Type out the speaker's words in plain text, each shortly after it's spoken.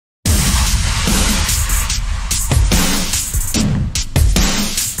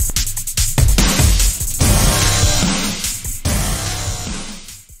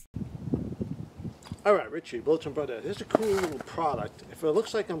Alright, Richie, Bulletin Brother. Here's a cool little product. If it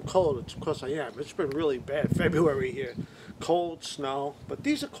looks like I'm cold, it's because I am. It's been really bad February here. Cold, snow. But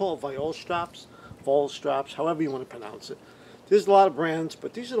these are called Voile straps, however you want to pronounce it. There's a lot of brands,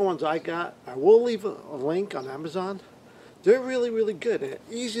 but these are the ones I got. I will leave a link on Amazon. They're really, really good. They're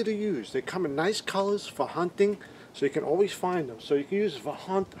easy to use. They come in nice colors for hunting, so you can always find them. So you can use it for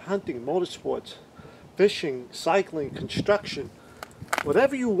hunting, motorsports, fishing, cycling, construction.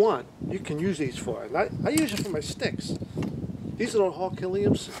 Whatever you want, you can use these for. And I use it for my sticks. These are the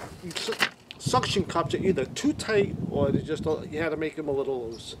Herculeans. Suction cups are either too tight or they just you had to make them a little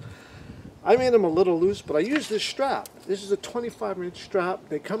loose. I made them a little loose, but I use this strap. This is a 25-inch strap.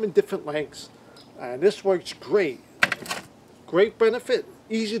 They come in different lengths, and this works great. Great benefit,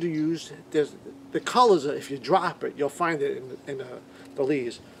 easy to use. There's the colors. If you drop it, you'll find it in the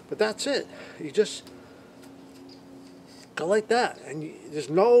leaves. But that's it. You just go like that, and there's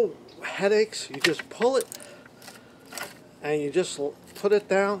no headaches. You just pull it and you just put it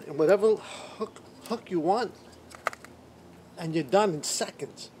down in whatever hook you want, and you're done in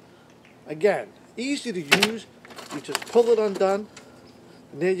seconds. Again, easy to use. You just pull it undone,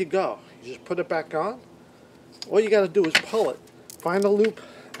 and there you go. You just put it back on. All you got to do is pull it, find a loop,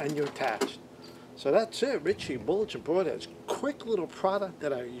 and you're attached. So that's it, Richie Bulletin Brother. It's a quick little product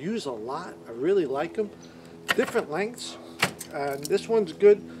that I use a lot. I really like them. Different lengths, and this one's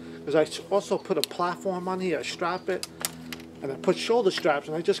good because I also put a platform on here. I strap it, and I put shoulder straps,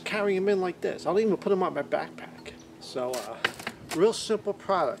 and I just carry them in like this. I don't even put them on my backpack. So real simple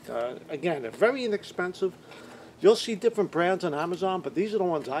product. Again, they're very inexpensive. You'll see different brands on Amazon, but these are the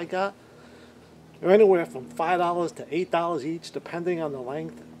ones I got. They're anywhere from $5 to $8 each, depending on the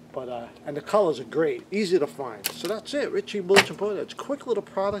length. But and the colors are great, easy to find. So that's it, Richie Bulletin Brother. It's a quick little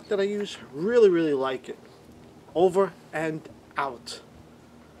product that I use. Really, really like it. Over and out.